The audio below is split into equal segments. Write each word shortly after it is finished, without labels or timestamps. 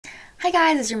Hi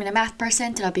guys, it's Jeremy the math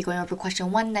person. Today I'll be going over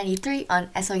question 193 on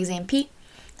SOA exam P.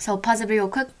 So pause the video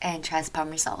real quick and try to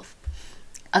problem yourself.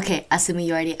 Okay, assuming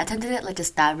you already attended it, let's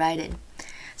just dive right in.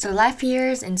 So the life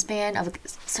years and span of a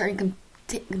certain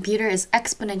computer is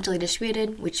exponentially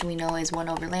distributed, which we know is 1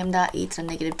 over lambda e to the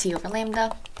negative t over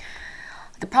lambda.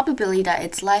 The probability that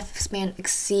its lifespan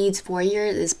exceeds 4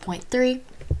 years is 0.3.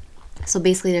 So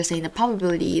basically they're saying the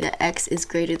probability that x is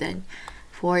greater than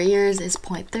 4 years is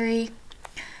 0.3.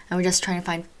 And we're just trying to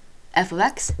find f of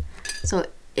x. So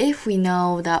if we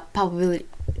know that probability,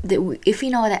 if we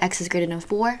know that x is greater than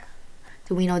 4,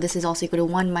 then we know this is also equal to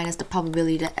 1 minus the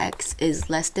probability that x is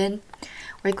less than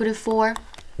or equal to 4.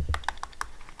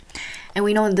 And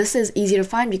we know this is easy to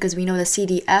find because we know the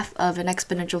CDF of an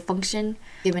exponential function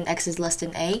given x is less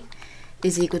than a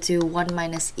is equal to 1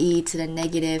 minus e to the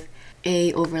negative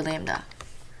a over lambda.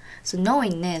 So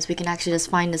knowing this, we can actually just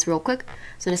find this real quick.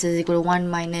 So this is equal to 1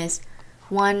 minus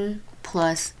 1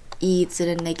 plus e to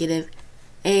the negative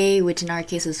a, which in our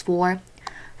case is 4.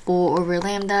 4 over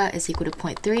lambda is equal to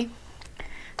 0.3.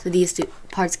 So these two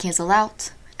parts cancel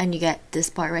out, and you get this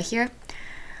part right here.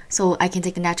 So I can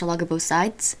take the natural log of both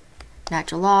sides.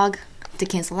 Natural log to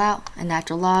cancel out, and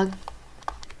natural log.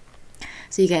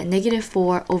 So you get negative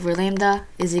 4 over lambda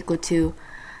is equal to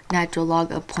natural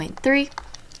log of 0.3.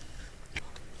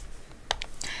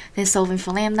 Then solving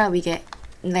for lambda, we get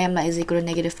lambda is equal to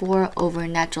negative 4 over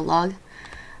natural log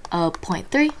of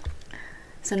 0.3.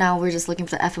 So now we're just looking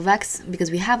for the f of x because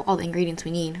we have all the ingredients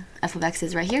we need. F of x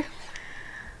is right here.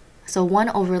 So 1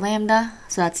 over lambda,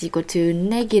 so that's equal to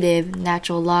negative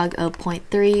natural log of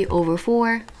 0.3 over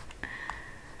 4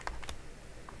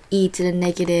 e to the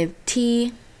negative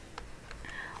t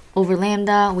over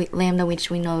lambda, lambda which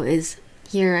we know is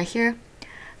here, right here.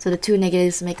 So the two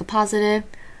negatives make a positive.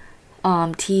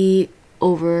 T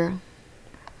over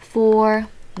 4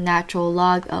 natural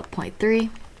log of 0.3.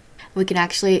 We can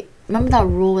actually remember that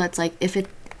rule that's like if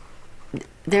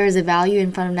there is a value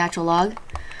in front of natural log,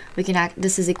 we can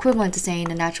this is equivalent to saying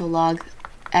the natural log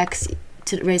x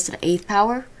raised to the 8th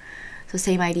power. So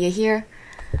same idea here.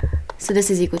 So this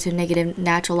is equal to negative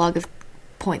natural log of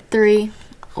 0.3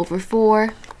 over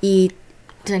 4 e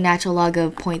to the natural log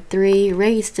of 0.3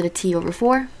 raised to the t over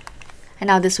 4. And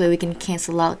now this way we can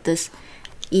cancel out this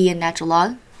e and natural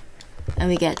log. And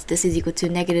we get this is equal to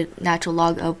negative natural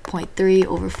log of 0.3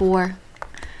 over 4.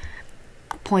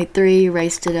 0.3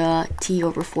 raised to the t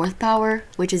over 4th power,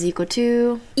 which is equal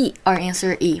to E. Our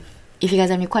answer, E. If you guys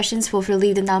have any questions, feel free to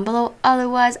leave them down below.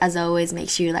 Otherwise, as always, make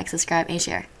sure you like, subscribe, and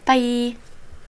share. Bye!